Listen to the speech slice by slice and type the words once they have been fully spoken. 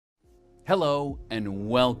Hello and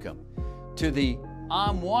welcome to the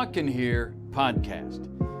I'm Walking Here podcast.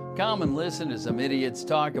 Come and listen as some idiots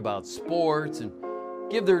talk about sports and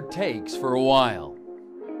give their takes for a while.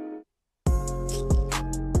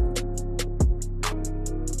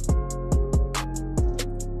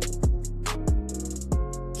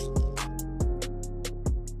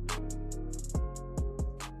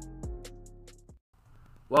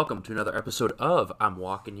 Welcome to another episode of I'm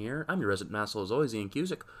Walking Here. I'm your resident masshole, as always, Ian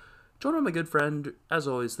Cusick. Joined by my good friend, as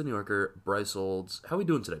always, the New Yorker, Bryce Olds. How we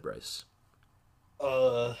doing today, Bryce?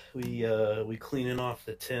 We cleaning off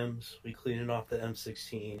the Timbs, we cleaning off the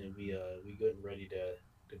M16, and we getting ready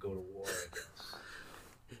to go to war, I guess.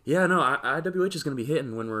 Yeah, no, IWH is going to be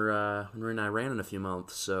hitting when we're in Iran in a few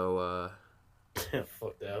months, so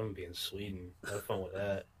Fuck that, I'm gonna be in Sweden. Have fun with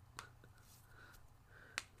that.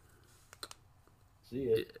 See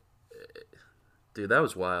ya. Dude, that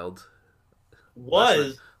was wild.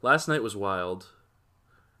 Last night was wild.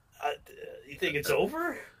 You think it's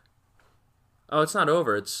over? Oh, it's not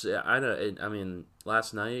over. I mean,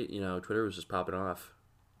 last night, Twitter was just popping off.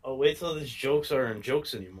 Oh, wait till these jokes aren't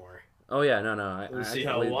jokes anymore. Oh yeah, no. Let's see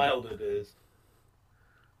how wild it is.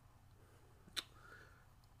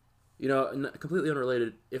 Completely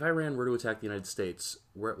unrelated. If Iran were to attack the United States,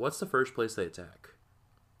 what's the first place they attack?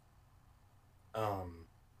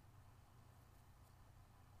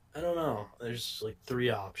 I don't know. There's like three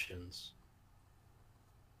options.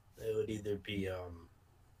 It would either be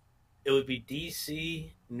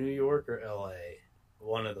DC, New York, or LA.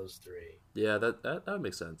 One of those three. Yeah, that would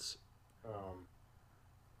make sense.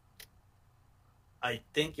 I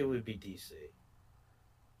think it would be DC.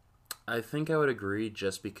 I think I would agree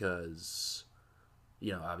just because,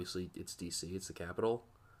 obviously it's DC, it's the capital.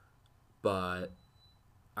 But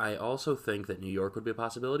I also think that New York would be a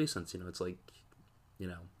possibility since, it's like,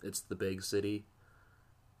 it's the big city.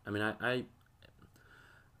 I mean,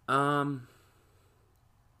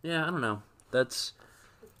 yeah, I don't know. That's...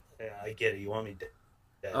 Yeah, I get it. You want me to...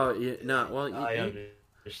 Oh, yeah, no, well... I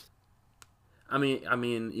understand. I mean,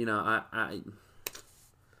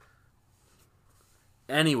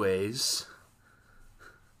 Anyways...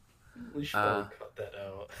 We should probably cut that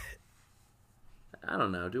out. I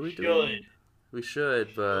don't know. Do we? Should. We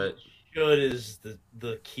should, but... Should is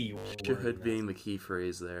the key word. Should being the key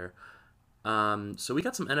phrase there. So we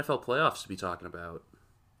got some NFL playoffs to be talking about.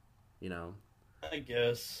 I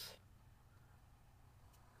guess.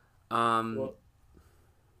 Well,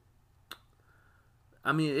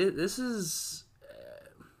 I mean, this is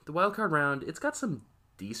the wild card round. It's got some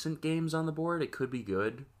decent games on the board. It could be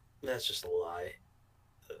good. That's just a lie.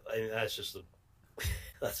 I mean, that's just a...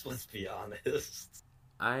 let's be honest.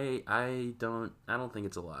 I don't think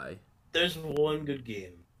it's a lie. There's one good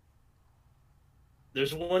game.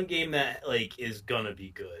 There's one game that is gonna be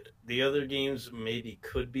good. The other games maybe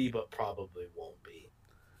could be, but probably won't be.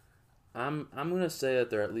 I'm gonna say that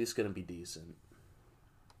they're at least gonna be decent.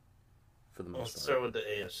 For the most part. Let's start with the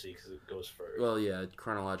AFC because it goes first. Well, yeah,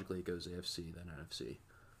 chronologically it goes AFC then NFC.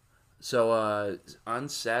 So on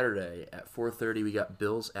Saturday at 4:30 we got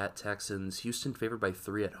Bills at Texans. Houston favored by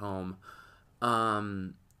 3 at home.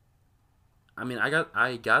 I mean, I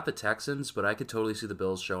got the Texans, but I could totally see the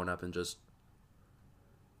Bills showing up and just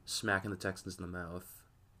smacking the Texans in the mouth.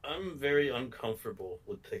 I'm very uncomfortable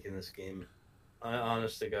with picking this game. I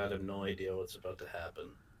honest to God have no idea what's about to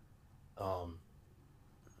happen.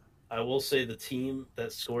 I will say the team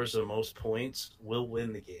that scores the most points will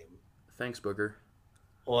win the game. Thanks, Booger.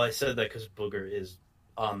 Well, I said that because Booger is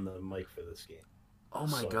on the mic for this game. Oh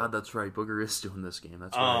my God, that's right. Booger is doing this game.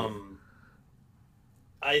 That's right.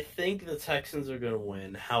 I think the Texans are going to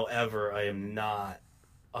win. However, I am not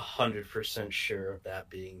 100% sure of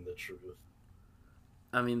that being the truth.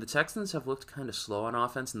 I mean, the Texans have looked kind of slow on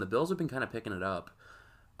offense, and the Bills have been kind of picking it up.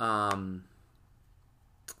 Man,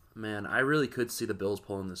 I really could see the Bills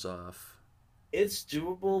pulling this off. It's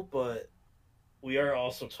doable, but we are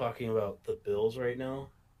also talking about the Bills right now.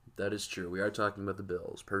 That is true. We are talking about the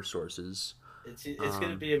Bills, per sources. It's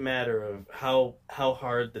going to be a matter of how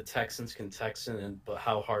hard the Texans can Texan, but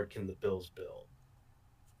how hard can the Bills build?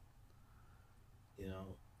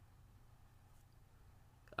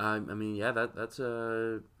 I mean, yeah, that's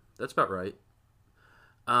about right.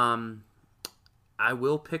 I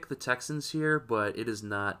will pick the Texans here, but it is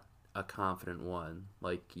not a confident one,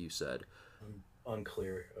 like you said. I'm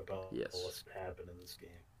unclear about what's going to happen in this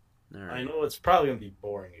game. All right. I know it's probably going to be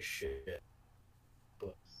boring as shit,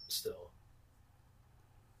 but still.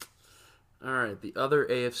 All right, the other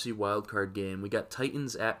AFC wildcard game, we got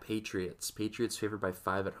Titans at Patriots. Patriots favored by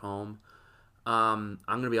 5 at home. I'm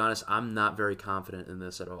going to be honest, I'm not very confident in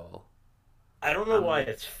this at all. I don't know why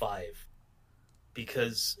it's 5.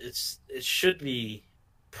 because it should be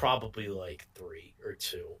probably like 3 or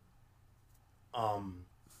 2.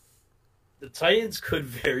 The Titans could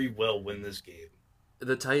very well win this game.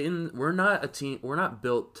 The Titans, we're not a team. We're not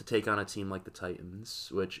built to take on a team like the Titans,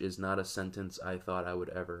 which is not a sentence I thought I would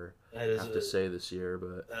ever have to say this year.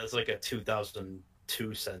 But that's like a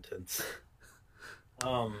 2002 sentence.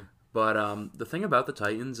 But the thing about the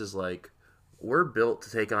Titans is like we're built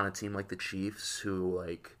to take on a team like the Chiefs, who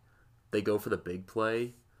like they go for the big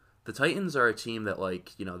play. The Titans are a team that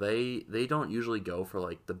like they don't usually go for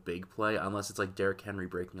like the big play unless it's like Derrick Henry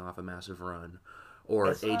breaking off a massive run.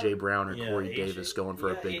 Or AJ Brown or Corey Davis going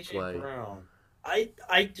for a big play. Brown. I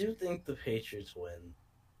do think the Patriots win.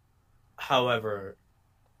 However,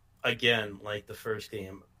 again, like the first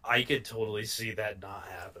game, I could totally see that not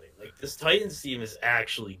happening. Like this Titans team is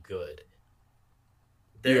actually good.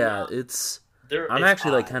 I'm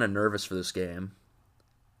actually like kind of nervous for this game.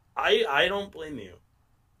 I don't blame you.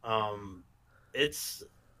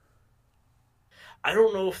 I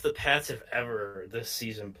don't know if the Pats have ever this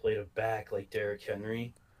season played a back like Derrick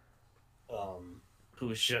Henry,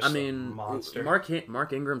 who's just a monster. Mark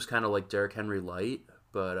Ingram's kind of like Derrick Henry light,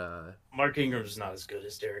 but Mark Ingram's not as good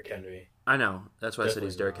as Derrick Henry. I know. That's why I said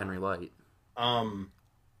he's Derrick Henry light.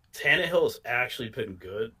 Tannehill's actually been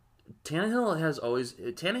good. Tannehill's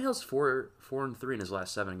 4-3 in his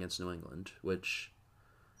last 7 against New England, which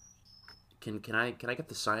can I get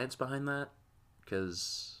the science behind that?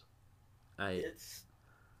 Because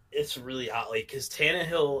it's really odd, like because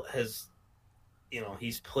Tannehill has,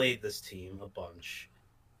 he's played this team a bunch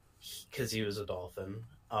because he was a Dolphin.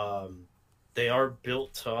 They are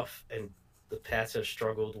built tough, and the Pats have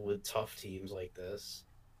struggled with tough teams like this.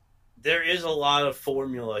 There is a lot of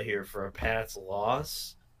formula here for a Pats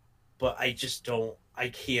loss, but I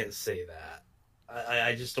can't say that.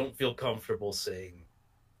 I just don't feel comfortable saying.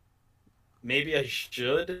 Maybe I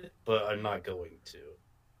should, but I'm not going to.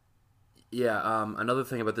 Yeah, another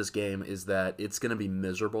thing about this game is that it's going to be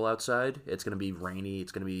miserable outside. It's going to be rainy.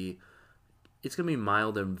 It's going to be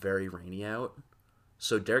mild and very rainy out.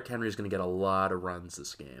 So Derrick Henry is going to get a lot of runs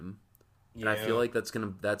this game. Yeah. And I feel like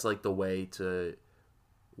that's like the way to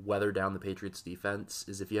weather down the Patriots defense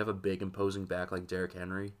is if you have a big imposing back like Derrick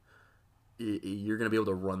Henry, you're going to be able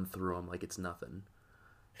to run through him like it's nothing.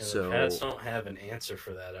 And the Pats don't have an answer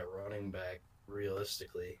for that at running back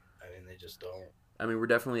realistically. I mean, they just don't. I mean, we're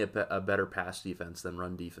definitely a better pass defense than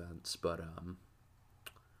run defense, but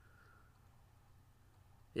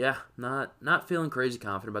yeah, not feeling crazy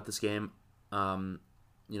confident about this game. I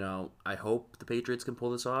hope the Patriots can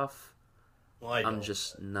pull this off. Well, I'm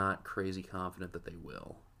just not crazy confident that they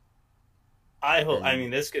will. I hope. I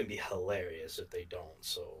mean, this could be hilarious if they don't.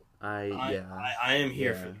 So I am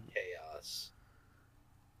here for the chaos.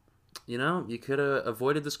 You could have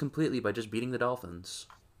avoided this completely by just beating the Dolphins.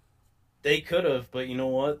 They could have, but you know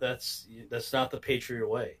what? That's not the Patriot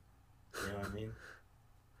way. You know what I mean?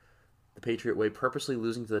 The Patriot way, purposely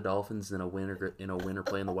losing to the Dolphins in a winner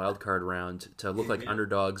play in the wild card round to look like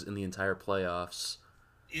underdogs in the entire playoffs.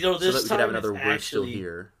 This so that we could have another we're still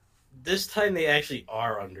here. This time they actually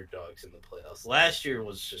are underdogs in the playoffs. Last year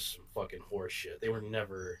was just some fucking horse shit. They were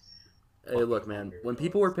never. Hey, look, man. Underdogs. When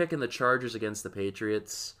people were picking the Chargers against the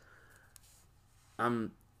Patriots,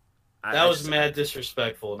 that was mad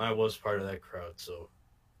disrespectful, and I was part of that crowd, so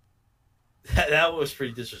that was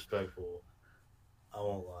pretty disrespectful. I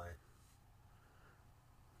won't lie.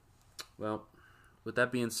 Well, with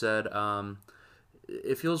that being said,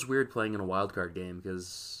 it feels weird playing in a wild card game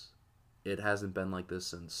because it hasn't been like this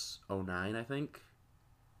since 2009, I think.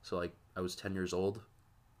 So, like, I was 10 years old.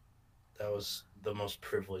 That was the most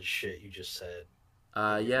privileged shit you just said.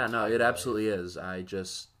 Yeah, no, it absolutely is.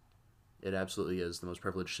 It absolutely is the most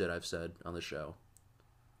privileged shit I've said on the show.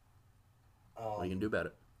 What are you going to do about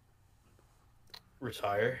it?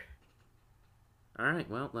 Retire. All right,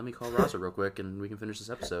 well, let me call Raza real quick and we can finish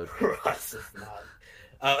this episode. Raza's not.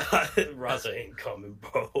 Raza ain't coming,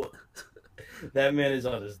 bro. That man is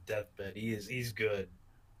on his deathbed. He's good.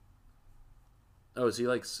 Oh, is he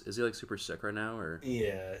like super sick right now, or?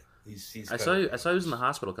 Yeah, he's. I saw he was in the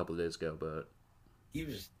hospital a couple of days ago, but he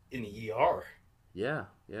was in the ER. Yeah,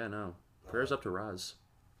 no. Prayers up to Raz.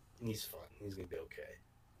 He's fine. He's gonna be okay.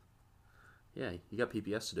 Yeah, you got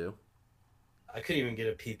PPS to do. I couldn't even get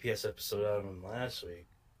a PPS episode out of him last week.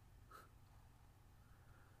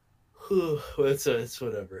 It's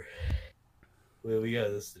whatever. We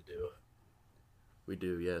got this to do. We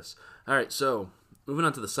do, yes. All right, so moving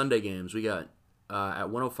on to the Sunday games, we got at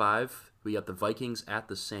 105, we got the Vikings at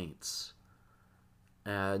the Saints.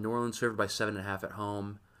 New Orleans favored by 7.5 at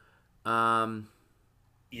home.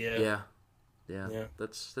 Yeah, Yeah.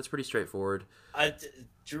 That's pretty straightforward.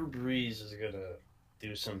 Drew Brees is gonna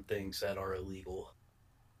do some things that are illegal.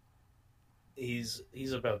 He's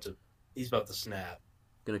about to snap.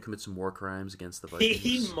 Gonna commit some war crimes against the He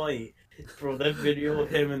Vikings. might, bro. That video of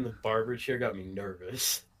him in the barber chair got me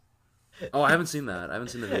nervous. Oh, I haven't seen that. I haven't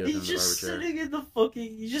seen the video of him in He's the barber just chair. sitting in the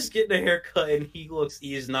fucking. He's just getting a haircut, and he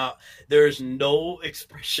is not. There's no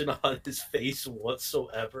expression on his face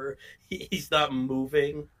whatsoever. He's not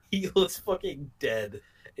moving. He looks fucking dead.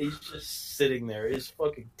 He's just sitting there. It's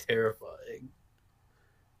fucking terrifying.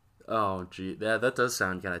 Oh, gee, that does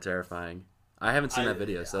sound kind of terrifying. I haven't seen that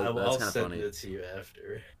video, so I'll that's kind of send funny. it to you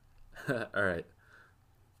after. All right.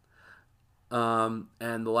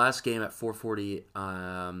 And the last game at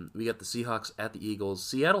 4:40, we got the Seahawks at the Eagles.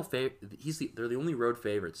 Seattle they're the only road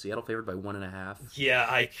favorites. Seattle favored by 1.5.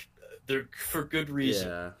 Yeah, they're for good reason.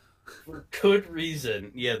 Yeah. For good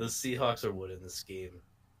reason. Yeah, the Seahawks are winning this game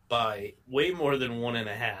by way more than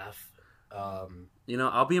 1.5.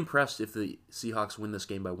 I'll be impressed if the Seahawks win this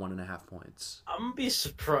game by 1.5 points. I'm gonna be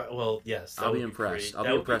surprised. Well, yes, I'll be impressed. I'll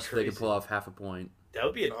be impressed if they can pull off half a point. That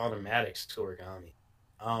would be an automatic scoregami.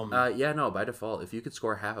 By default, if you could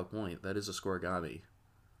score half a point, that is a scoregami.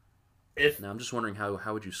 Now I'm just wondering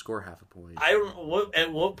how would you score half a point? I don't know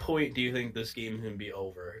at what point do you think this game can be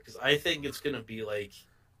over? Because I think it's gonna be like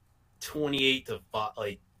 28 to 5,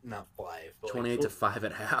 like not 5, but 28 to 5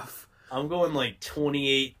 at half. I'm going like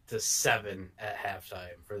 28 to 7 at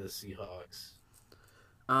halftime for the Seahawks.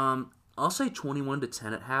 I'll say 21 to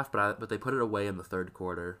 10 at half, but they put it away in the third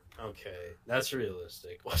quarter. Okay, that's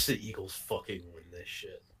realistic. Watch the Eagles fucking win this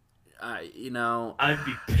shit. I'd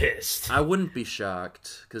be pissed. I wouldn't be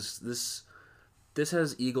shocked because this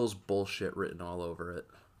has Eagles bullshit written all over it.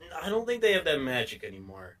 I don't think they have that magic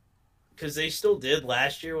anymore. Because they still did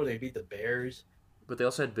last year when they beat the Bears. But they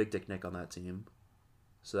also had Big Dick Nick on that team.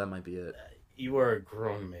 So that might be it. You are a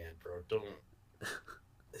grown man, bro. Don't.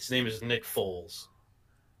 His name is Nick Foles.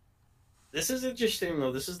 This is interesting,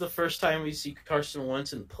 though. This is the first time we see Carson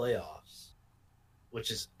Wentz in playoffs.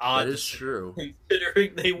 Which is odd. That is true.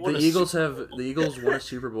 Considering they won the Eagles won a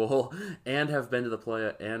Super Bowl and have been to the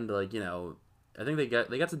play and I think they got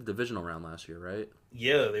to the divisional round last year, right?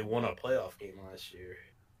 Yeah, they won a playoff game last year.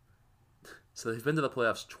 So they've been to the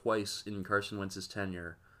playoffs twice in Carson Wentz's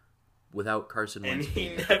tenure without Carson Wentz. And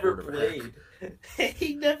he never played.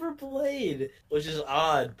 He never played, which is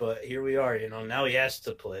odd, but here we are, now he has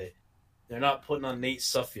to play. They're not putting on Nate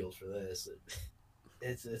Suffield for this.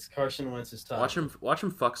 It's Carson Wentz's time. Watch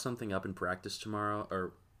him fuck something up in practice tomorrow, I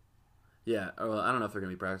don't know if they're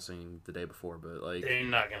gonna be practicing the day before, but they're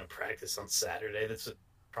not gonna practice on Saturday. That's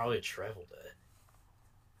probably a travel day.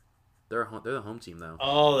 They're the home team though.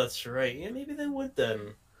 Oh, that's right. Yeah, maybe they would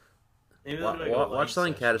then. Maybe watch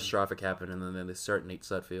something catastrophic happen, and then they start Nate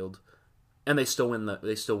Sutfield, and they still win the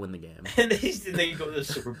game. and they go to the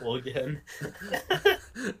Super Bowl again.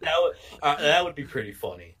 That would be pretty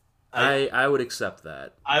funny. I would accept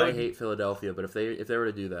that. I hate Philadelphia, but if they were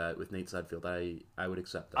to do that with Nate Sudfeld, I would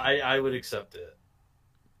accept that. I would accept it.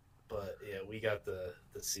 But yeah, we got the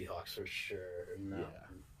Seahawks for sure. No. Yeah.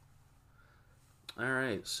 All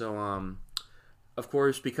right, so of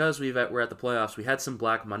course, because we're at the playoffs, we had some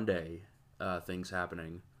Black Monday things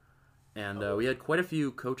happening, and we had quite a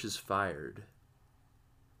few coaches fired.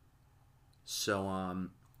 So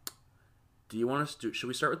do you want us to? Should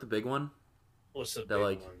we start with the big one? What's the big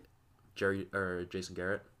one? Jerry or Jason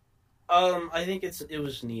Garrett? I think it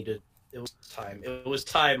was needed. It was time. It was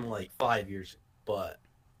time like 5 years, but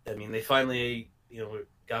I mean they finally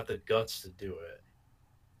got the guts to do it.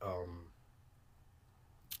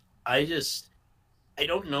 I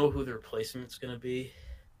don't know who the replacement's gonna be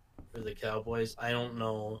for the Cowboys. I don't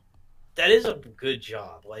know. That is a good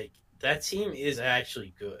job. Like that team is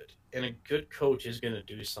actually good, and a good coach is gonna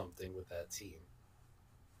do something with that team.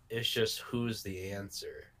 It's just who's the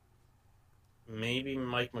answer. Maybe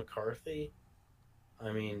Mike McCarthy.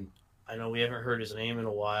 I mean, I know we haven't heard his name in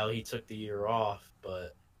a while. He took the year off,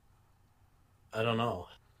 but I don't know.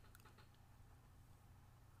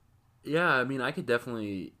 Yeah, I mean, I could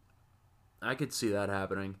see that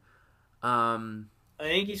happening. I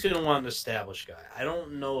think he's going to want an established guy. I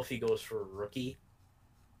don't know if he goes for a rookie.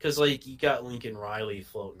 Because, you got Lincoln Riley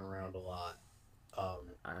floating around a lot.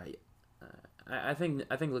 I think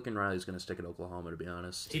Lincoln Riley's going to stick at Oklahoma, to be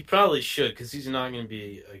honest. He probably should, because he's not going to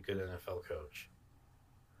be a good NFL coach.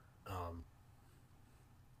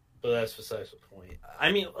 But that's besides the point.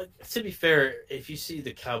 I mean, to be fair, if you see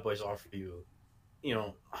the Cowboys offer you,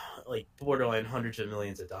 borderline hundreds of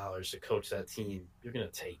millions of dollars to coach that team, you're going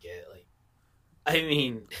to take it. I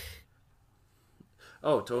mean...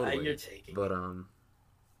 Oh, totally. You're taking but, it.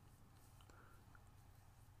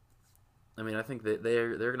 I mean, I think that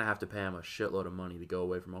they're going to have to pay him a shitload of money to go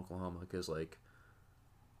away from Oklahoma because, like,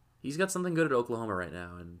 he's got something good at Oklahoma right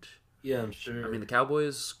now, and Yeah, I'm sure. I mean, the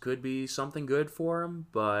Cowboys could be something good for him,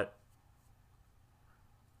 but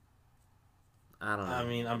I don't know. I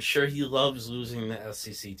mean, I'm sure he loves losing the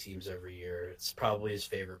SEC teams every year. It's probably his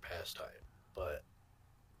favorite pastime. But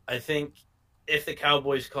I think if the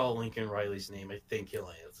Cowboys call Lincoln Riley's name, I think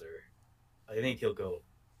he'll answer. I think he'll go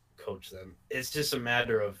coach them. It's just a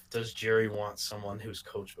matter of, does Jerry want someone who's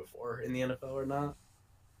coached before in the NFL or not?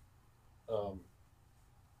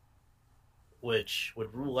 Which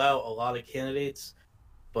would rule out a lot of candidates,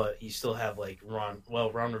 but you still have like Ron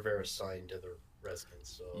Rivera signed to the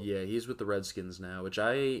Redskins. So Yeah, he's with the Redskins now, which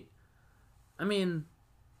I mean,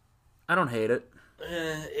 I don't hate it.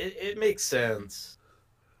 it makes sense.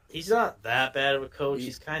 He's not that bad of a coach.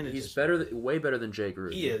 He's kind of way better than Jay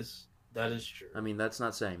Gruden. He is. That is true. I mean, that's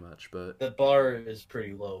not saying much, but The bar is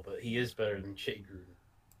pretty low, but he is better than Jay Gruden.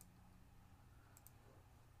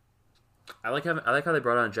 I like how they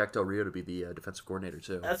brought on Jack Del Rio to be the defensive coordinator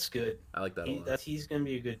too. That's good. I like that a lot. He's going to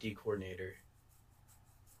be a good D coordinator.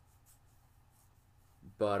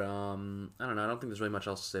 But I don't know. I don't think there's really much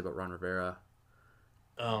else to say about Ron Rivera.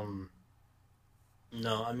 No,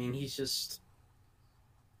 I mean he's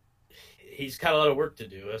got a lot of work to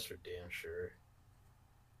do. That's for damn sure.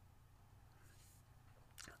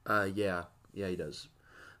 Yeah, he does.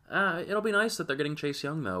 It'll be nice that they're getting Chase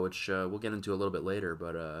Young though, which we'll get into a little bit later.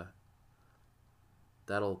 But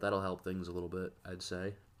that'll help things a little bit, I'd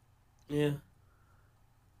say. Yeah.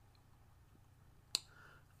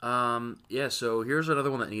 Yeah, so here's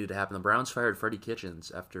another one that needed to happen. The Browns fired Freddie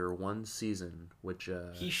Kitchens after one season, which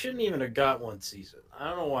He shouldn't even have got one season. I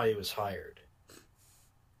don't know why he was hired.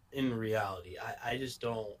 In reality, I just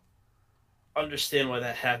don't understand why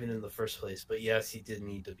that happened in the first place. But yes, he did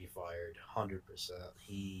need to be fired, 100%.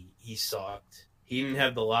 He sucked. He didn't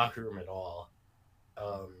have the locker room at all.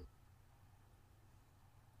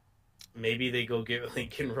 Maybe they go get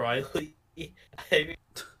Lincoln Riley. I mean,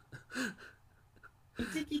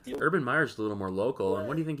 Urban Meyer's a little more local, and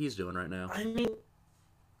what do you think he's doing right now? I mean,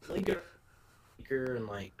 Lincoln Baker and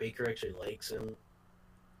like Baker actually likes him.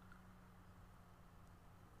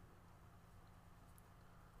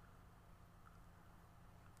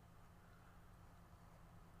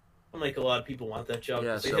 Like a lot of people want that job.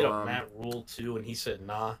 Yeah, They so, hit up Matt Rule too, and he said,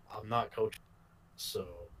 "Nah, I'm not coaching." So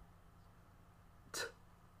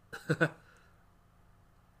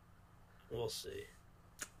we'll see.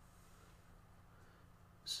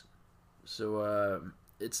 So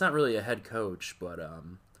it's not really a head coach, but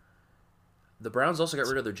the Browns also got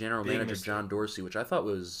rid of their general Big manager mistake. John Dorsey, which I thought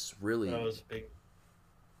was really. That was a big.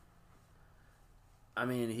 I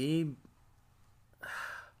mean,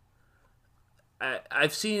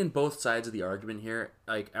 I've seen both sides of the argument here.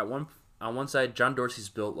 Like on one side, John Dorsey's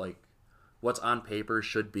built like what's on paper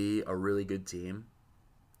should be a really good team,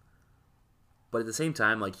 but at the same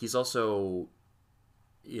time, like he's also,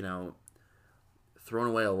 thrown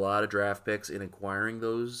away a lot of draft picks in acquiring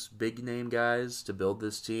those big name guys to build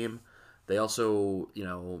this team. They also,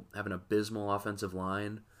 have an abysmal offensive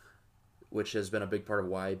line, which has been a big part of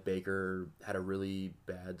why Baker had a really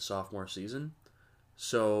bad sophomore season.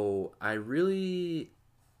 So I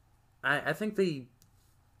think they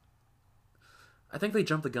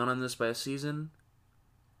jumped the gun on this by a season.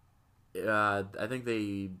 I think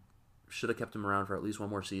they should have kept him around for at least one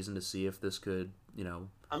more season to see if this could,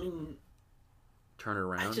 I mean, turn it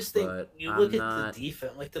around. I just think but you look I'm at not... the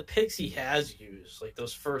defense, like the picks he has used, like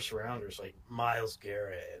those first rounders, like Myles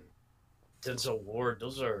Garrett and Denzel Ward.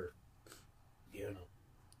 Those are,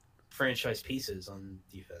 franchise pieces on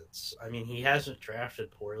defense. I mean, he hasn't drafted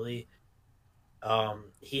poorly.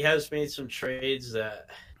 He has made some trades that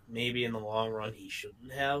maybe in the long run he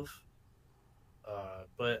shouldn't have.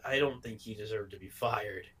 But I don't think he deserved to be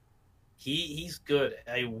fired. He's good.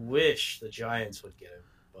 I wish the Giants would get him,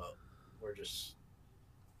 but we're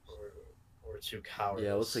too cowardly.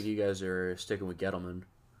 Yeah, it looks like you guys are sticking with Gettleman.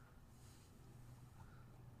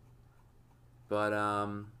 But I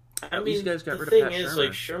mean, these guys got the rid thing of Pat is, Shurmur.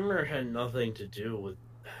 like, Shermer had nothing to do with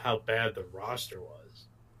how bad the roster was.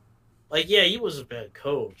 Like, yeah, he was a bad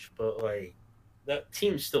coach, but, like, that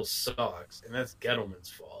team still sucks, and that's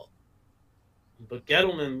Gettleman's fault. But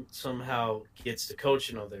Gettleman somehow gets to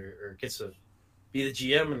coach gets to be the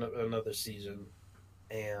GM in another season,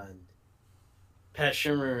 and Pat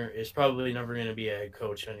Shurmur is probably never going to be a head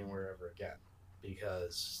coach anywhere ever again,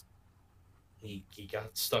 because he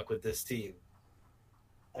got stuck with this team.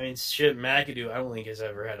 I mean, shit, McAdoo, I don't think has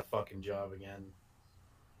ever had a fucking job again.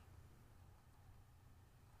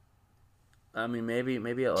 I mean, maybe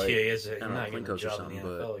at like Yeah, he's I don't know, not getting a Plinko's or job in the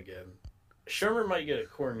something, NFL again. Shermer might get a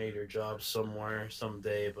coordinator job somewhere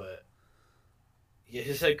someday, but yeah,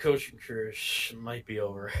 his head coaching career might be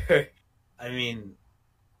over. I mean,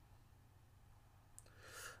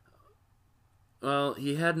 Well,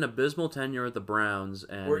 he had an abysmal tenure with the Browns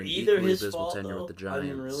and were an either equally his abysmal fault tenure though? with the Giants. I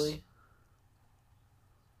mean, really?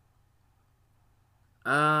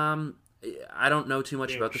 I don't know too much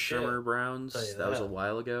They about were the shit. Shermer Browns. Tell you That was a that.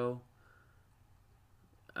 while ago.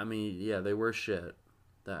 I mean, yeah, they were shit.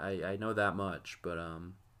 I know that much, but I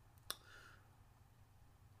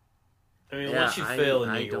mean, yeah, once you fail in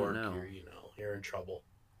I New don't York, know. you're in trouble.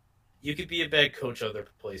 You could be a bad coach other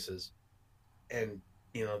places, and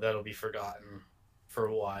that'll be forgotten for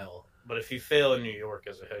a while. But if you fail in New York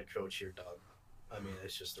as a head coach, you're done. I mean,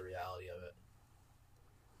 it's just the reality of it.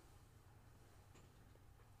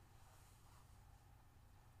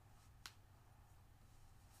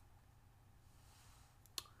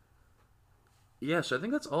 Yeah, so I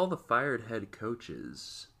think that's all the fired head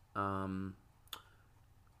coaches.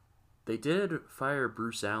 They did fire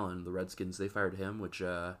Bruce Allen, the Redskins. They fired him, which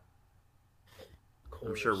I'm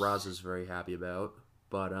sure Roz is very happy about.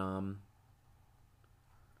 But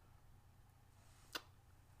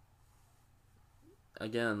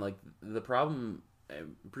again, like the problem,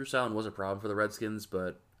 Bruce Allen was a problem for the Redskins,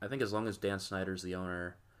 but I think as long as Dan Snyder's the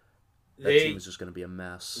owner, that team is just going to be a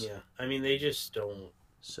mess. Yeah, I mean, they just don't.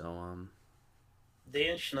 So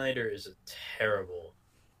Dan Schneider is a terrible,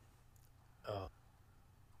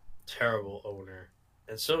 terrible owner,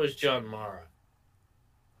 and so is John Mara.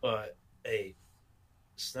 But hey,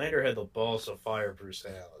 Snyder had the balls to fire Bruce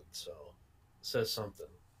Allen, so it says something.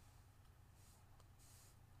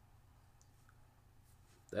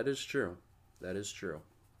 that is true. That is true.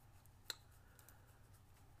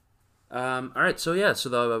 All right, so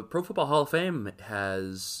the Pro Football Hall of Fame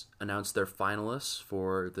has announced their finalists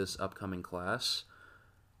for this upcoming class.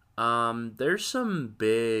 There's some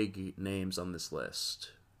big names on this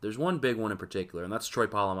list. There's one big one in particular, and that's Troy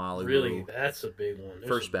Polamalu. Really, that's a big one. There's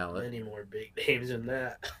First ballot. Many more big names than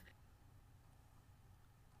that.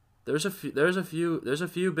 There's a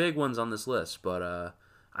few big ones on this list, but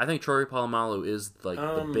I think Troy Polamalu is like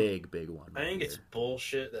the big one. I think it's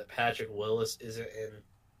bullshit that Patrick Willis isn't in.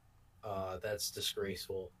 That's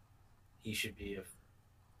disgraceful. He should be.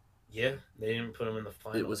 Yeah, they didn't put him in the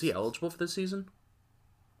finals. Was he eligible for this season?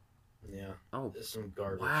 Yeah. Oh, It's some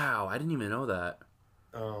garbage. wow! I didn't even know that.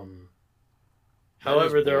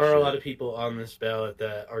 However, there are a bullshit. lot of people on this ballot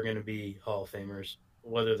that are going to be Hall of Famers,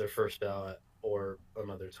 whether they're first ballot or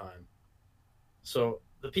another time. So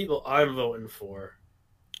the people I'm voting for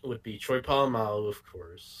would be Troy Polamalu, of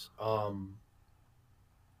course. I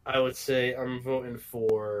would say I'm voting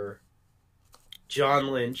for John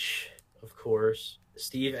Lynch, of course,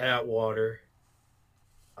 Steve Atwater,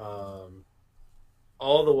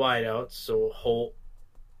 all the wideouts, so Holt,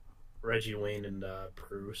 Reggie Wayne, and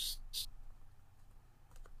Bruce,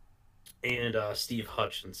 and Steve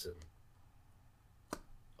Hutchinson.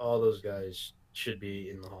 All those guys should be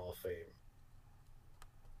in the Hall of Fame.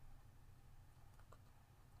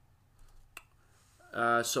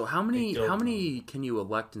 So how many can you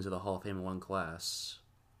elect into the Hall of Fame in one class?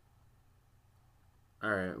 All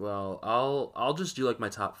right, well, I'll just do like my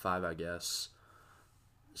top 5, I guess.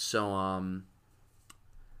 So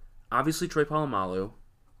obviously Troy Polamalu.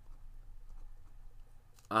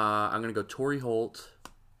 I'm gonna go Torrey Holt,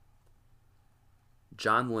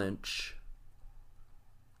 John Lynch,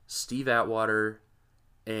 Steve Atwater,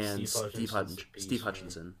 and Steve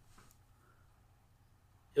Hutchinson.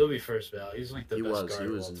 He'll be first ballot. He's like the He best was guard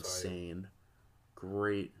of all time. insane.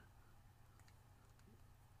 Great.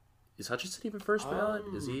 Is Hutchinson even first ballot?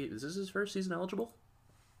 Is this his first season eligible?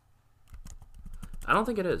 I don't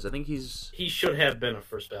think it is. I think he's. He should have been a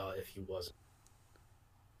first ballot if he wasn't.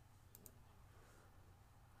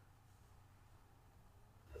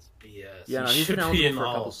 That's BS. Yeah, no, he he's been should be eligible in for the a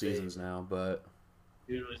Hall couple of Fame. seasons now, but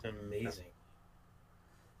Dude was amazing.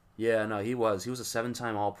 yeah, no, he was. He was a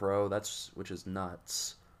 7-time All-Pro. Which is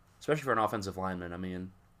nuts, especially for an offensive lineman. I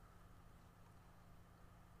mean,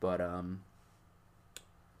 but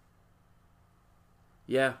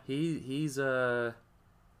yeah, he's It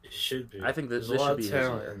should be. I think that There's this a lot should of be his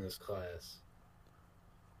talent year. in this class.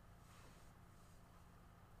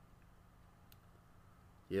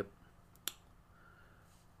 Yep.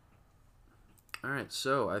 All right,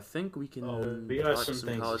 so I think we can we got talk some some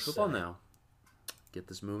things college to football say. now. Get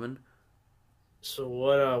this moving. So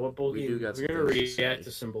what bowl We game? do got some We're gonna things to react say.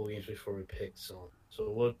 to some bowl games before we pick some. So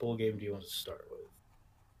what bowl game do you want to start with?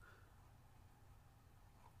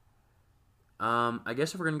 I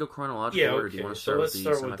guess if we're gonna go chronological Yeah, order, do you okay, want to so start let's with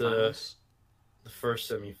the start with semifinals? The first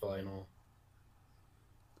semifinal.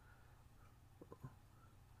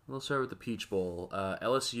 We'll start with the Peach Bowl.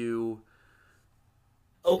 LSU.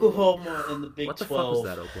 Oklahoma in the Big What the 12. fuck was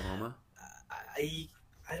that, Oklahoma? I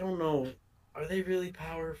don't know. Are they really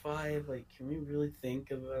Power 5? Like, can we really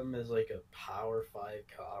think of them as like a Power 5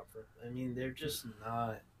 conference? I mean, they're just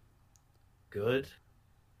not good.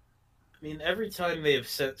 I mean, every time they have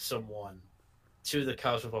sent someone to the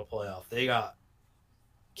college football playoff, they got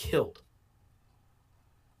killed.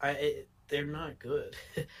 They're not good.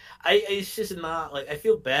 It's just not, like, I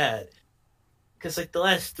feel bad. Because, like, the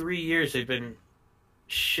last 3 years, they've been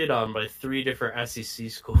shit on by 3 different SEC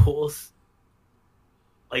schools.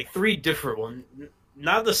 Like, 3 different ones.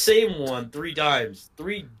 Not the same one 3 times.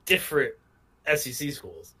 3 different SEC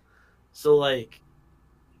schools. So, like,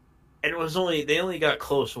 and they only got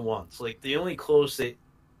close once. Like, the only close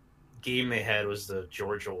game they had was the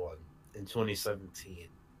Georgia one in 2017.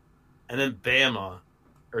 And then Bama,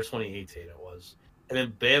 or 2018 it was. And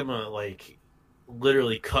then Bama, like,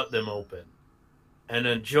 literally cut them open. And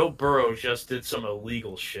then Joe Burrow just did some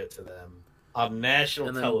illegal shit to them on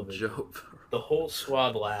national television. The whole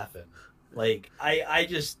squad laughing. Like, I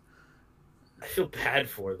feel bad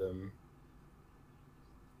for them.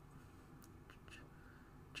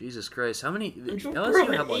 Jesus Christ. How many...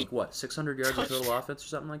 LSU had, like, what, 600 yards of total offense or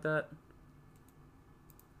something like that?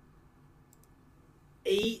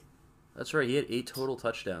 8. That's right, he had 8 total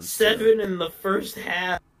touchdowns. 7 in the first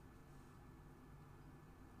half.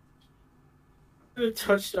 7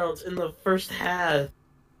 touchdowns in the first half.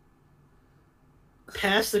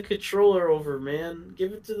 Pass the controller over, man.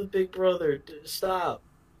 Give it to the big brother. Stop.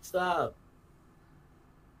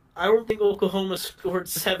 I don't think Oklahoma scored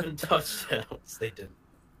 7 touchdowns. They didn't.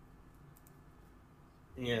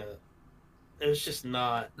 Yeah. It was just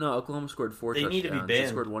not... No, Oklahoma scored 4 touchdowns. They need to be banned. They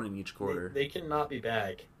scored 1 in each quarter. They cannot be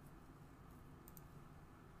back.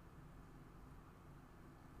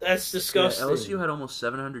 That's disgusting. Yeah, LSU had almost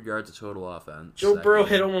 700 yards of total offense. Joe Burrow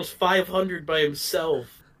had almost 500 by himself.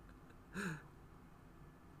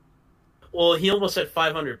 Well, he almost had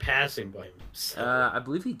 500 passing by himself. I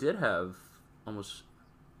believe he did have almost...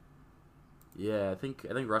 Yeah, I think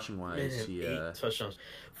rushing-wise, he... 8 touchdowns.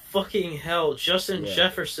 Fucking hell, Justin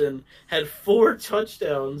Jefferson had 4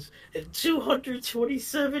 touchdowns and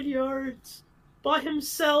 227 yards by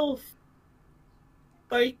himself.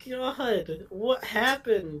 My God, what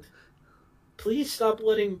happened? Please stop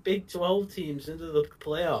letting Big 12 teams into the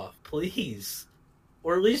playoff, please.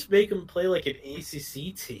 Or at least make them play like an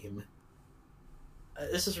ACC team.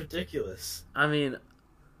 This is ridiculous. I mean...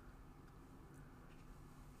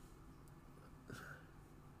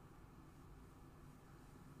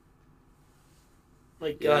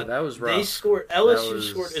 My God, yeah, that was rough. LSU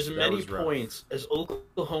scored as many points as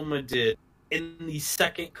Oklahoma did in the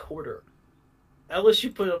second quarter.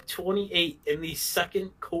 LSU put up 28 in the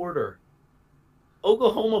second quarter.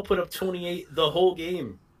 Oklahoma put up 28 the whole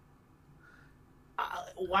game.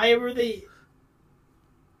 Why were they?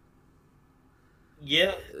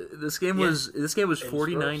 Yeah, this game was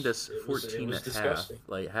 49 to 14 at half.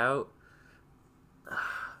 Like how?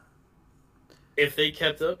 If they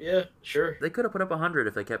kept up, yeah, sure. They could have put up 100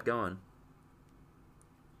 if they kept going.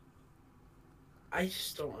 I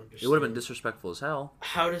just don't understand. It would have been disrespectful as hell.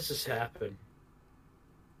 How does this happen?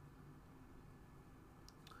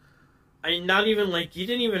 I mean, not even like you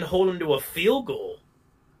didn't even hold them to a field goal.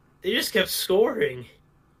 They just kept scoring.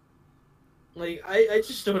 Like I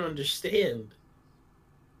just don't understand.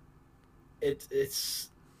 It's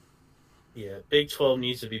yeah. Big 12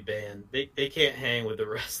 needs to be banned. They can't hang with the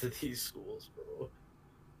rest of these schools, bro.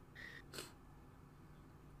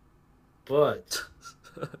 But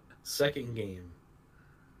second game.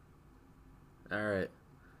 All right.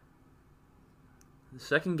 The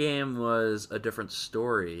second game was a different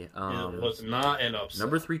story. It was not an upset.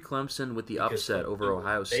 Number 3 Clemson with the upset over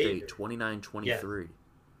Ohio State, 29-23. Yeah.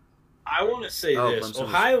 I want to say this. Clemson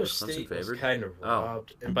Ohio State was kind of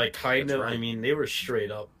robbed. And by kind of, right. I mean they were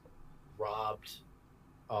straight up robbed.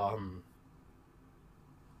 I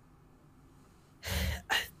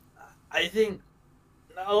think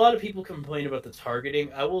a lot of people complain about the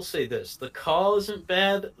targeting. I will say this. The call isn't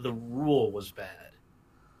bad. The rule was bad.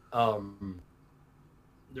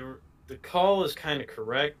 The call is kind of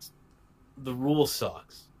correct. The rule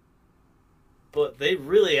sucks. But they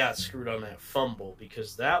really got screwed on that fumble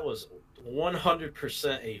because that was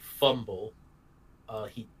 100% a fumble.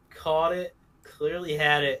 He caught it, clearly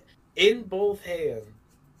had it in both hands,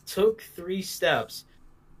 took 3 steps,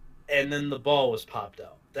 and then the ball was popped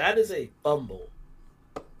out. That is a fumble.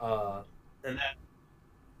 And that...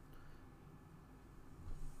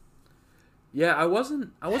 Yeah, I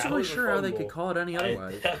wasn't really sure how they could call it any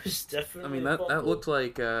otherwise. That was definitely that looked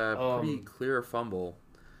like a pretty clear fumble.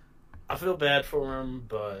 I feel bad for him,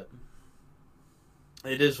 but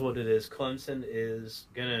it is what it is. Clemson is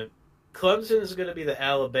gonna be the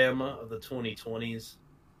Alabama of the 2020s.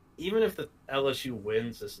 Even if the LSU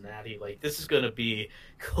wins this natty, like this is gonna be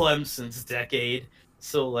Clemson's decade.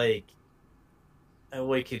 So like,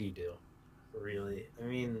 what can you do? Really? I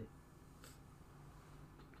mean,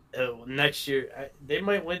 next year they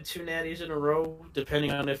might win 2 natties in a row,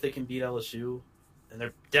 depending on if they can beat LSU, and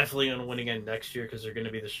they're definitely gonna win again next year because they're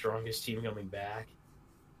gonna be the strongest team coming back.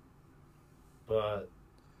 But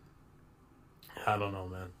I don't know,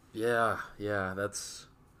 man. Yeah, that's...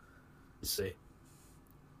 Let's see.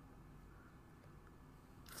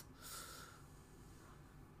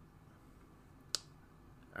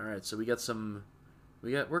 All right, so we're going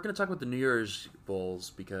to talk about the New Year's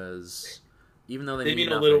Bowls because even though they mean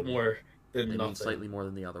nothing, a little more than they nothing. mean slightly more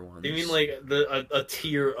than the other ones. They mean like a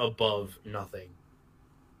tier above nothing.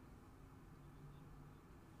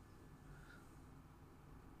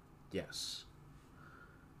 Yes.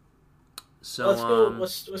 So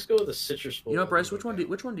let's go with the Citrus Bowl. You know, Bryce, which one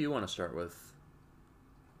do you want to start with?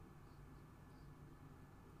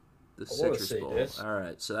 The Citrus Bowl. This. All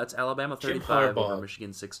right, so that's Alabama 35 over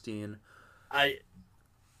Michigan 16. I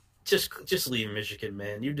just leave Michigan,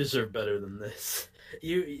 man. You deserve better than this.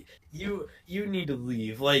 You need to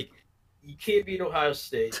leave. Like, you can't beat Ohio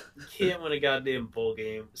State. You can't win a goddamn bowl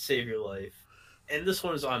game. Save your life. And this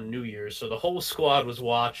one is on New Year's, so the whole squad was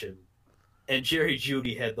watching, and Jerry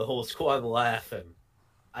Jeudy had the whole squad laughing.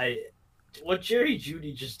 What Jerry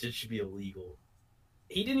Jeudy just did should be illegal.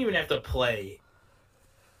 He didn't even have to play.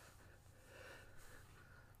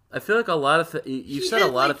 I feel like a lot of you've said a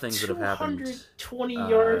lot of things that have happened. 220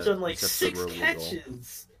 yards on like 6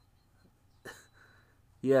 catches.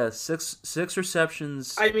 Yeah, six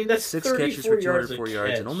receptions. I mean, that's 6 catches for 204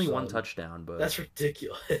 yards and only son. 1 touchdown. But that's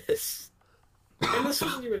ridiculous. And this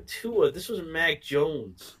wasn't even Tua. This was Mac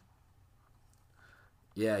Jones.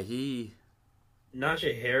 Yeah,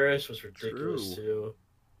 Najee Harris was ridiculous too.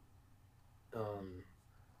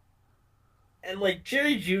 And like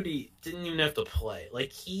Jerry Jeudy didn't even have to play.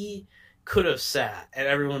 Like he could have sat, and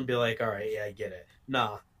everyone would be like, "All right, yeah, I get it."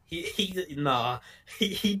 Nah,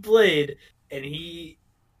 he played, and he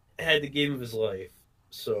had the game of his life.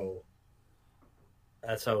 So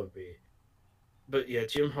that's how it be. But yeah,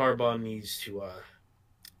 Jim Harbaugh needs to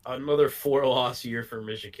another 4-loss year for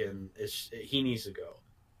Michigan. He needs to go.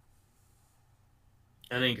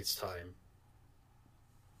 I think it's time.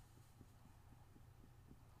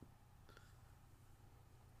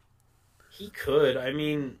 He could. I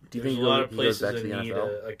mean, there's a lot of places that need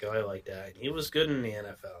a guy like that. He was good in the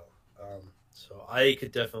NFL. So I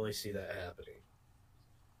could definitely see that happening.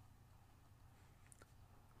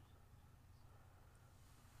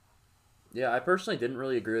 Yeah, I personally didn't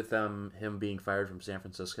really agree with him being fired from San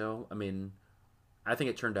Francisco. I mean, I think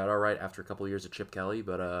it turned out all right after a couple of years of Chip Kelly,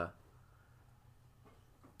 but I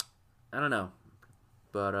don't know.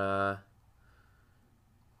 But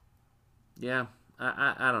yeah,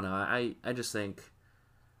 I don't know. I just think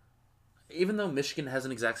even though Michigan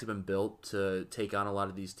hasn't exactly been built to take on a lot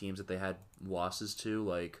of these teams that they had losses to,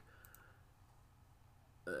 like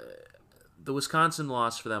the Wisconsin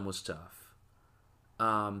loss for them was tough.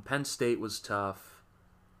 Penn State was tough,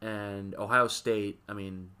 and Ohio State. I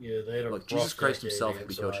mean, yeah, they had look, Jesus Christ himself would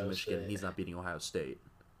be coaching Michigan, and he's not beating Ohio State.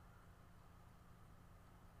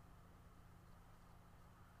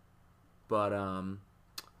 But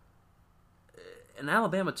in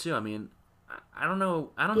Alabama too. I mean, I don't know.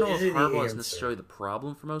 I don't know if Harbaugh is necessarily the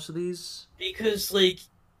problem for most of these, because like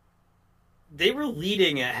they were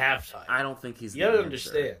leading at halftime. I don't think he's. You gotta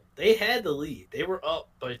understand, they had the lead. They were up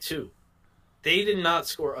by 2. They did not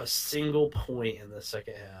score a single point in the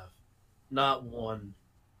second half. Not one.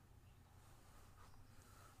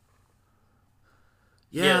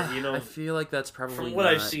 Yeah, you know, I feel like that's probably from what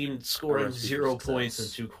I've seen, scoring 0 points in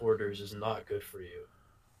 2 quarters is not good for you.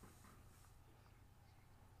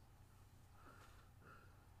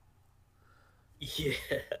 Yeah.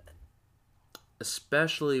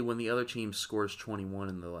 Especially when the other team scores 21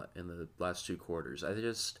 in the last 2 quarters.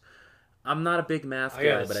 I'm not a big math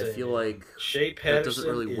guy, but I feel like Shea Patterson that doesn't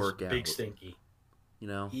really work out. Big stinky. You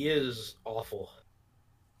know, he is awful.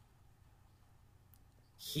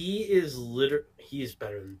 He is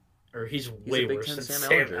better than, or he's way worse than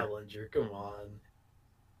Sam Ehlinger. Come on.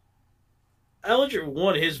 Ehlinger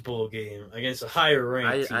won his bowl game against a higher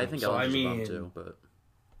ranked team. I think so, Ehlinger's bummed too, but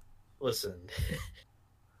listen,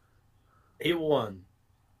 he won.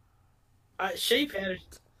 Shea Patterson,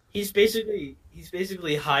 he's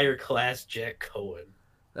basically higher class Jack Cohen.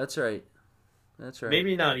 That's right.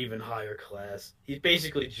 Maybe not even higher class. He's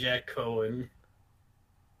basically Jack Cohen.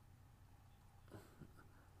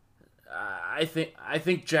 I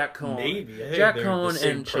think Jack Cohn, Maybe. I think Jack they're Cohn the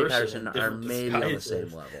same and Shea person Patterson in are different maybe on the disguises.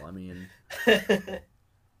 same level. I mean,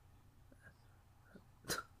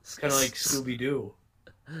 It's kind of like Scooby Doo.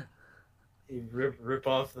 You rip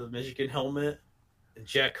off the Michigan helmet, and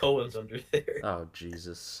Jack Cohen's under there. Oh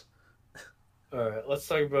Jesus! All right, let's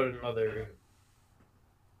talk about another.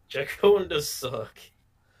 Jack Cohen does suck.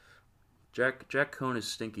 Jack Cohn is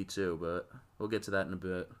stinky too, but we'll get to that in a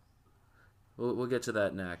bit. We'll get to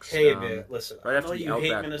that next. Hey man, listen. Right I after know the you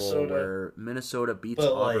hate Outback Bowl, Minnesota. where Minnesota beats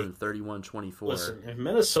but, Auburn like, 31-24. Listen, if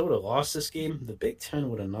Minnesota lost this game, the Big Ten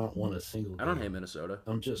would have not won a single game. I don't hate Minnesota.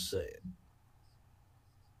 I'm just saying.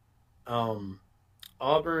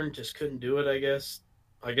 Auburn just couldn't do it, I guess.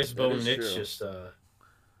 I guess Bo is Nix true. just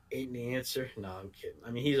ain't the answer. No, I'm kidding.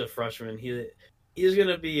 I mean, he's a freshman. He's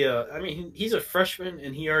gonna be he's a freshman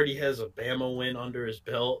and he already has a Bama win under his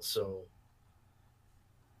belt, so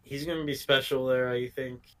he's gonna be special there. I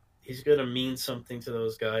think he's gonna mean something to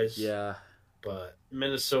those guys. Yeah, But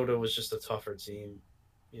Minnesota was just a tougher team,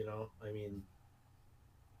 you know. I mean,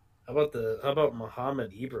 how about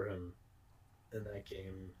Muhammad Ibrahim in that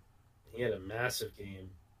game? He had a massive game.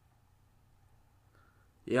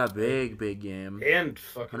 yeah, big game. And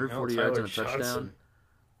fucking 140 hell, yards Tyler and a touchdown. Johnson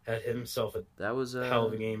had himself a That was hell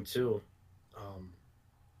of a game too.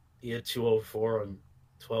 He had 204 on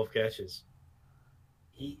 12 catches.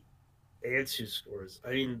 And 2 scores. I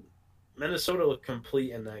mean, Minnesota looked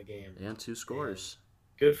complete in that game. and 2 scores.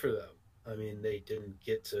 Good for them. I mean, they didn't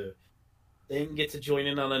get to join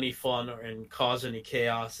in on any fun and cause any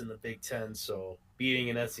chaos in the Big Ten. So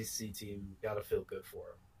beating an SEC team, gotta feel good for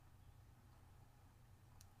them.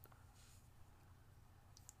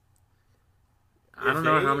 I don't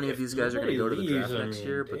know how many of these guys are going to go to the draft leaves, next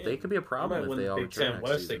year, but damn, they could be a They problem might if win they the all Big return Ten next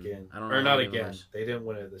West season. again. I don't know Or how not many of again. those- They didn't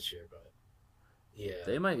win it this year, but yeah,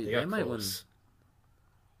 They might got win. close.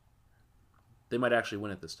 They might actually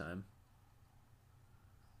win it this time.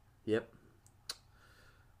 Yep.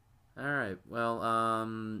 All right.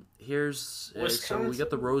 Well, here's so we Wisconsin? got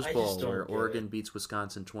the Rose I Bowl just don't where get Oregon it. beats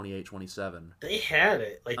Wisconsin 28-27. They had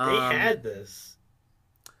it. Like they had this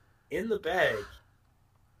in the bag.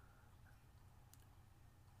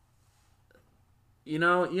 You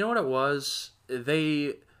know what it was?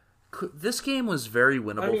 This game was very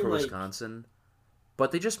winnable for like- Wisconsin,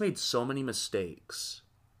 but they just made so many mistakes.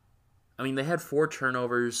 I mean, they had 4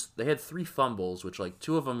 turnovers. They had 3 fumbles, which, like,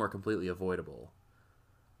 2 of them were completely avoidable.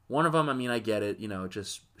 One of them, I mean, I get it. You know,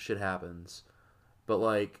 just shit happens. But,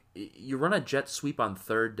 like, you run a jet sweep on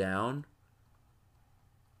 3rd down.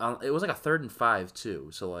 It was like a 3rd and 5, too.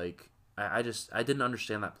 So, like, I didn't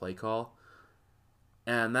understand that play call.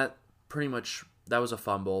 And that pretty much, that was a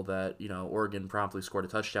fumble that, you know, Oregon promptly scored a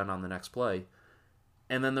touchdown on the next play.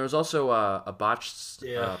 And then there was also a botched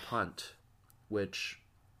punt, which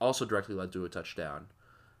also directly led to a touchdown.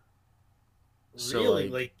 So, Really,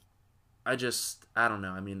 like I don't know.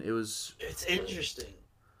 I mean, it was it's interesting.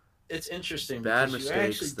 It's interesting bad because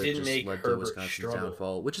mistakes you that actually did just make led to Herbert Wisconsin's struggle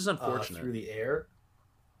downfall, which is unfortunate. through the air,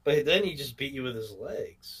 but then he just beat you with his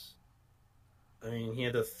legs. I mean, he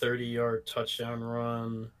had a 30-yard touchdown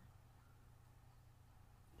run.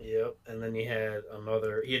 Yep, and then he had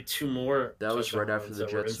 2 more. That was right touchdown after runs the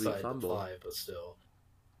that were jet sweep inside the fumble. 5, but still.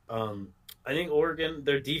 I think Oregon,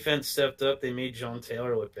 their defense stepped up. They made John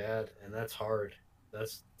Taylor look bad, and that's hard.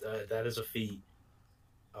 That is a feat.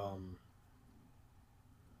 I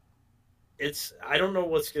don't know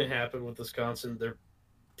what's going to happen with Wisconsin. They're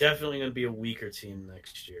definitely going to be a weaker team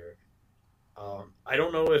next year. I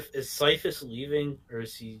don't know is Cephas leaving or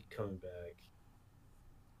is he coming back?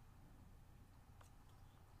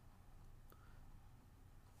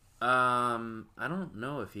 I don't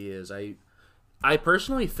know if he is. I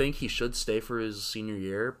personally think he should stay for his senior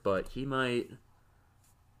year, but he might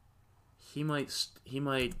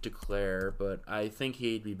declare. But I think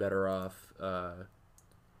he'd be better off.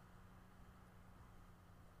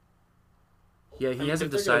 Yeah, he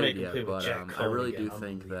hasn't decided yet, but I really do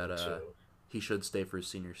think that he should stay for his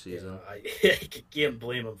senior season. I can't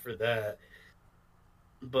blame him for that.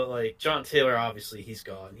 But, like, John Taylor, obviously, he's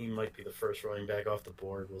gone. He might be the first running back off the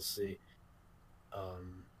board. We'll see.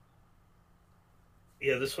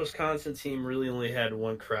 Yeah, this Wisconsin team really only had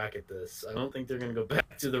one crack at this. I don't think they're going to go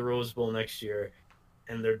back to the Rose Bowl next year,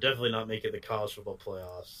 and they're definitely not making the college football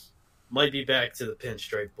playoffs. Might be back to the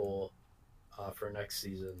Pinstripe Bowl for next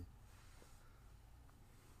season.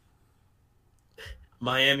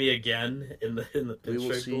 Miami again in the Pinstripe Bowl. We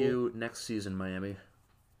will see you next season, Miami.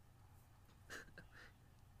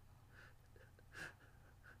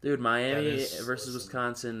 Dude, Miami versus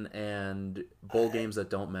Wisconsin and bowl games that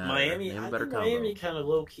don't matter. Miami, Name a I better think combo. Miami kind of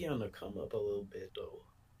low key on the come up a little bit though.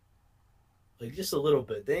 like just a little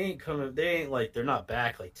bit. They ain't coming. They ain't like they're not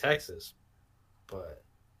back like Texas, but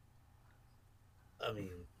I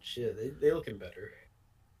mean, shit, they looking better.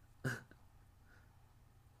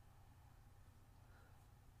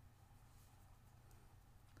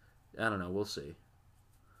 I don't know. We'll see.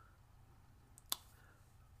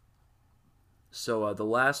 So the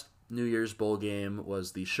last New Year's Bowl game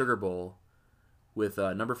was the Sugar Bowl, with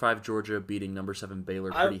number 5 Georgia beating number 7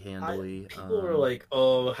 Baylor pretty handily. People were like,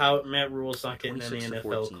 "Oh, how Matt Rule's not getting any 26 to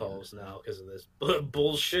NFL 14. calls now because of this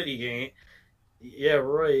bullshit he ain't." Yeah,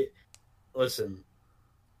 right. Listen,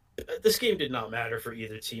 this game did not matter for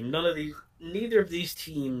either team. Neither of these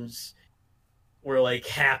teams were like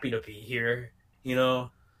happy to be here. You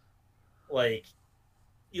know, like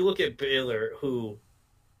you look at Baylor, who,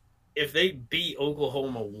 if they beat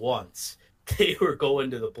Oklahoma once, they were going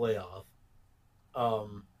to the playoff.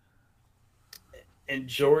 And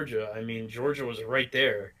Georgia, I mean, Georgia was right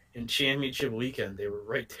there in championship weekend. They were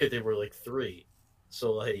right there. They were like 3.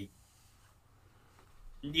 So, like,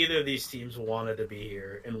 neither of these teams wanted to be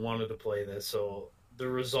here and wanted to play this. So the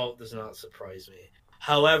result does not surprise me.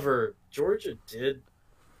 However, Georgia in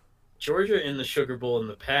the Sugar Bowl in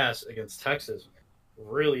the past against Texas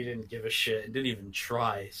really didn't give a shit and didn't even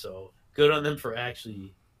try. So good on them for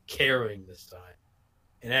actually caring this time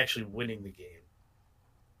and actually winning the game.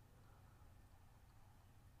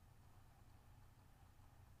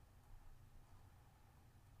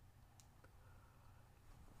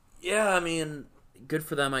 Yeah, I mean, good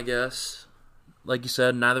for them, I guess. Like you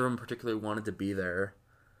said, neither of them particularly wanted to be there.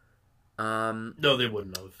 No, they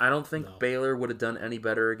wouldn't have. I don't think No. Baylor would have done any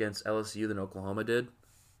better against LSU than Oklahoma did.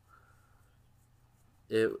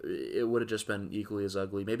 It would have just been equally as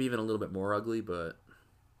ugly, maybe even a little bit more ugly, but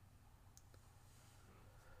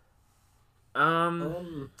I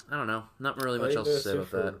don't know. Not really much else to say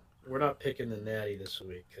about that. We're not picking the Natty this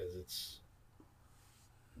week because it's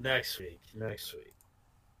next week.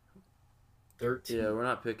 13. Yeah, we're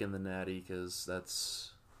not picking the Natty because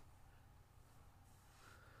that's...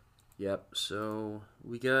 Yep, so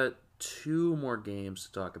we got 2 more games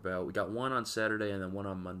to talk about. We got one on Saturday and then one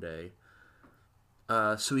on Monday.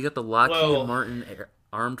 So we got the Lockheed Martin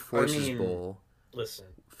Armed Forces Bowl. Listen,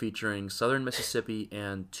 featuring Southern Mississippi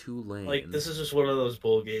and Tulane. like, this is just one of those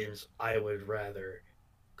bowl games I would rather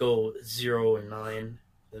go 0-9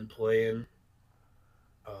 than play in.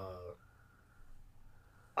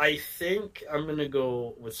 I think I'm going to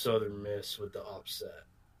go with Southern Miss with the upset.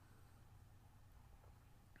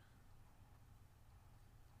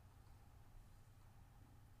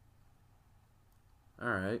 All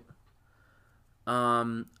right.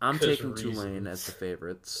 I'm taking Tulane as the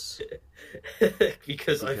favorites.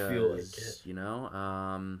 because I feel like it. You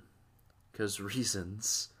know, because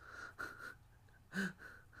reasons.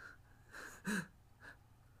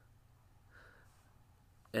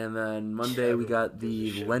 And then Monday we got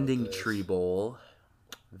the Lending Tree Bowl.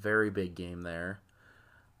 Very big game there.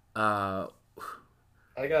 We got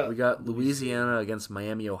Louisiana against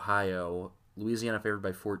Miami, Ohio. Louisiana favored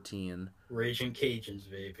by 14. Raging Cajuns,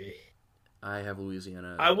 baby. I have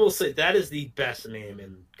Louisiana. I will say that is the best name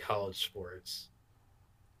in college sports.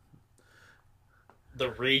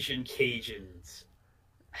 The Raging Cajuns.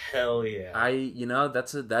 Hell yeah.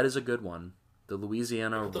 That is a good one. The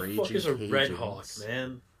Louisiana what the Raging fuck is a Cajuns. Red Hawk,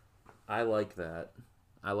 man? I like that.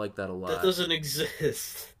 I like that a lot. That doesn't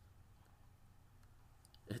exist.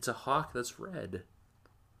 It's a hawk that's red.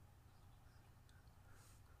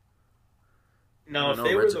 Now, if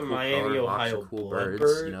they were the Miami, Ohio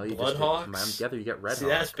Bloodbirds, You know, you Blood just Hawks, combine them together, you get Red see,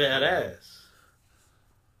 Hawk. that's badass.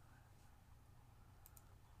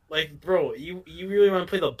 Like, bro, you really want to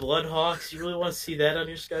play the Blood Hawks? You really want to see that on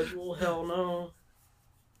your schedule? Hell no.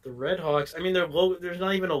 The Red Hawks, I mean, there's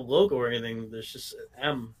not even a logo or anything. There's just an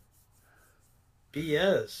M.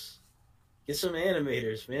 BS. Get some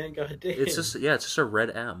animators, man. God damn. It's just a red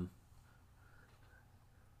M.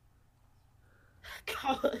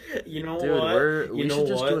 God, you know Dude, what? we should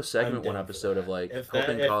just do a segment one episode of like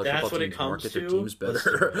helping college football teams market their teams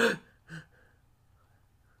better.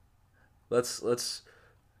 let's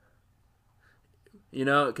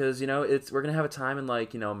because we're gonna have a time in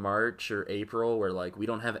March or April where we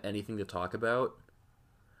don't have anything to talk about.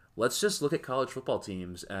 Let's just look at college football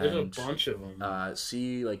teams and there's a bunch of them.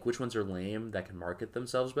 See which ones are lame that can market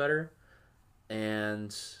themselves better,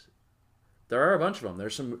 and there are a bunch of them.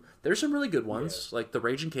 There's some really good ones. Yeah. Like the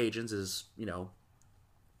Raging Cajuns is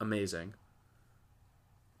amazing.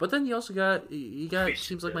 But then you also got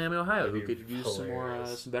teams like Miami, Ohio who could use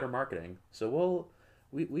some better marketing. So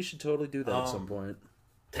we should totally do that at some point.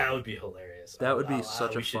 That would be hilarious. That would be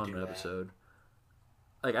such a fun episode.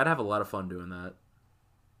 I'd have a lot of fun doing that.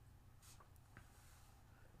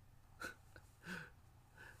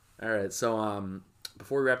 All right, so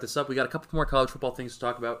before we wrap this up, we got a couple more college football things to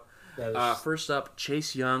talk about. First up,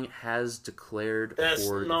 Chase Young has declared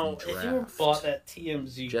for the draft. If you bought that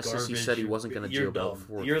TMZ just garbage, as he said he wasn't going to do about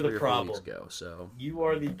you're the 3 or 4 problem. weeks ago. So you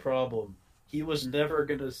are the problem. He was never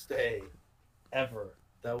going to stay, ever.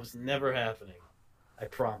 That was never happening. I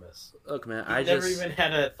promise. Look, man, he never even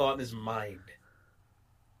had a thought in his mind.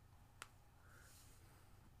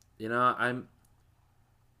 You know, I'm.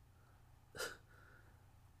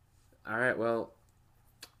 All right, well.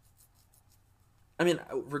 I mean,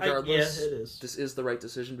 regardless, it is. This is the right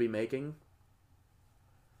decision to be making.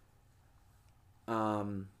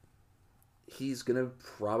 He's going to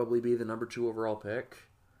probably be the number 2 overall pick.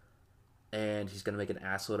 And he's going to make an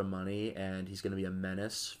assload of money. And he's going to be a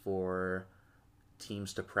menace for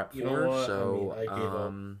teams to prep you for. Know what? So, I gave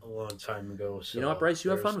up a long time ago. So you know what, Bryce?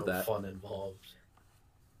 You have fun with that. Fun involved.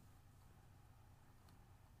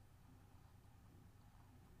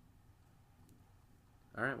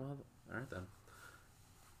 All right, well, all right then.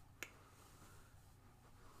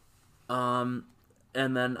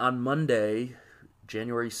 And then on Monday,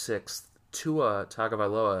 January 6th, Tua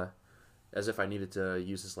Tagovailoa, as if I needed to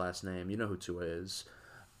use his last name, you know who Tua is,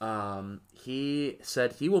 he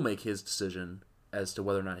said he will make his decision as to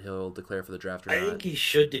whether or not he'll declare for the draft or not. I think he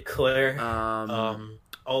should declare. Although,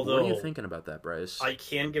 what are you thinking about that, Bryce? I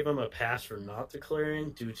can give him a pass for not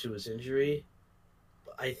declaring due to his injury.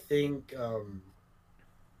 I think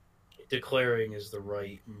declaring is the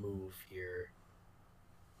right move here.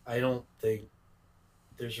 I don't think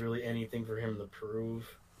there's really anything for him to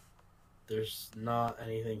prove. There's not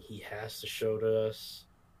anything he has to show to us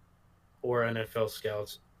or NFL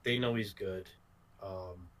scouts. They know he's good.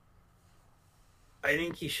 I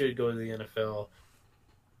think he should go to the NFL,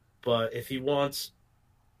 but if he wants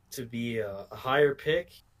to be a higher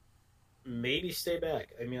pick, maybe stay back.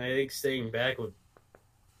 I mean, I think staying back would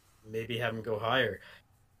maybe have him go higher.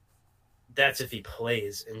 That's if he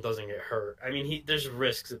plays and doesn't get hurt. I mean, there's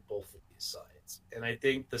risks at both of these sides. And I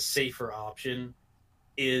think the safer option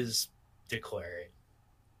is declaring.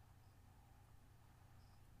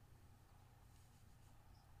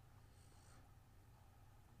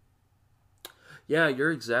 Yeah,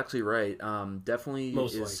 you're exactly right. Definitely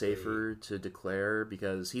Most is likely safer to declare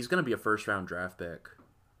because he's going to be a first-round draft pick.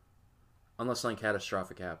 Unless something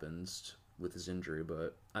catastrophic happens with his injury,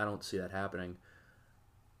 but I don't see that happening.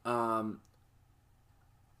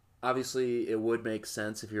 Obviously, it would make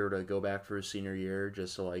sense if he were to go back for his senior year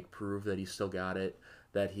just to like prove that he still got it,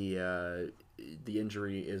 that he the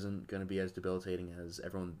injury isn't going to be as debilitating as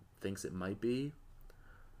everyone thinks it might be.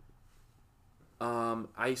 I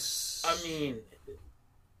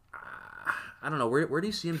don't know. Where do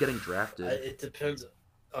you see him getting drafted? It depends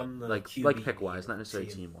on the like QB pick wise, not necessarily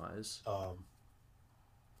team wise.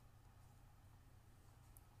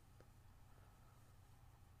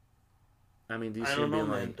 I mean, do you see him being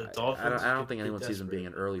like? I don't think anyone sees him being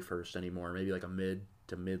an early first anymore. Maybe like a mid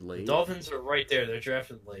to mid late. The Dolphins are right there. They're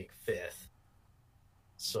drafted like 5th.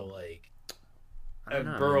 So like,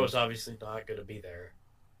 Burrow's obviously not going to be there.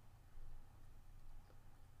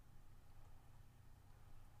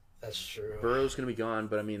 That's true. Burrow's going to be gone,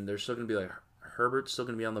 but I mean, there's still going to be like Herbert's still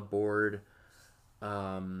going to be on the board.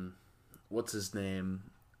 What's his name?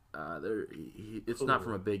 It's not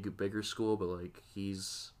from a bigger school, but like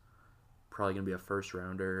he's probably going to be a first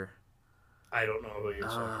rounder. I don't know who you're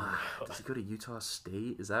talking about. Does he go to Utah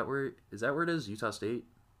State? Is that where it is? Utah State?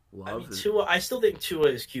 Tua. I still think Tua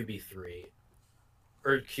is QB3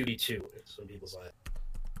 or QB2. Some people say.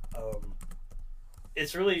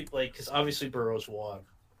 It's really like because obviously Burrow's 1,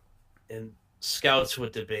 and scouts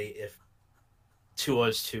would debate if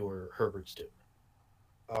Tua's 2 or Herbert's 2.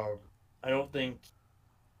 I don't think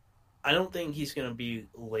he's going to be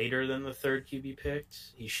later than the 3rd QB picked.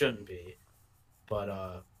 He shouldn't be,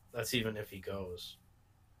 but that's even if he goes.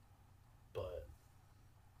 But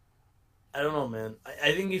I don't know, man.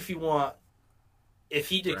 I think if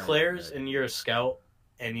he declares and you're a scout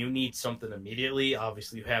and you need something immediately,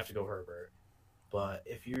 obviously you have to go Herbert. But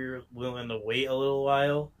if you're willing to wait a little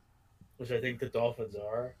while, which I think the Dolphins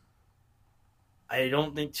are, I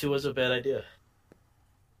don't think Tua's a bad idea.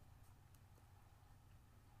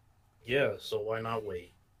 Yeah, so why not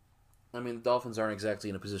wait? I mean, the Dolphins aren't exactly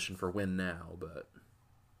in a position for win now, but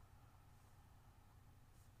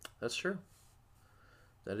that's true.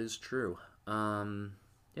 That is true.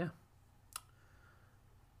 Yeah.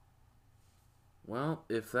 Well,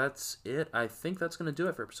 if that's it, I think that's going to do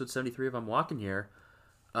it for episode 73 of I'm Walking Here.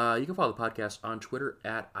 You can follow the podcast on Twitter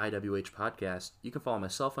at IWH Podcast. You can follow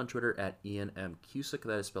myself on Twitter at Ian M. Cusick.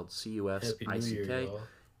 That is spelled CUSICK.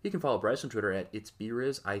 You can follow Bryce on Twitter at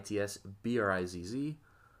ItsBriz, ITSBRIZZ.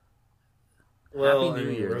 Well, Happy New I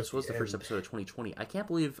mean, Year. we're This at was the first end. episode of 2020. I can't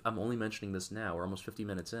believe I'm only mentioning this now. We're almost 50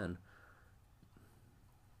 minutes in.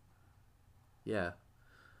 Yeah.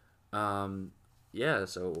 Yeah,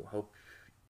 so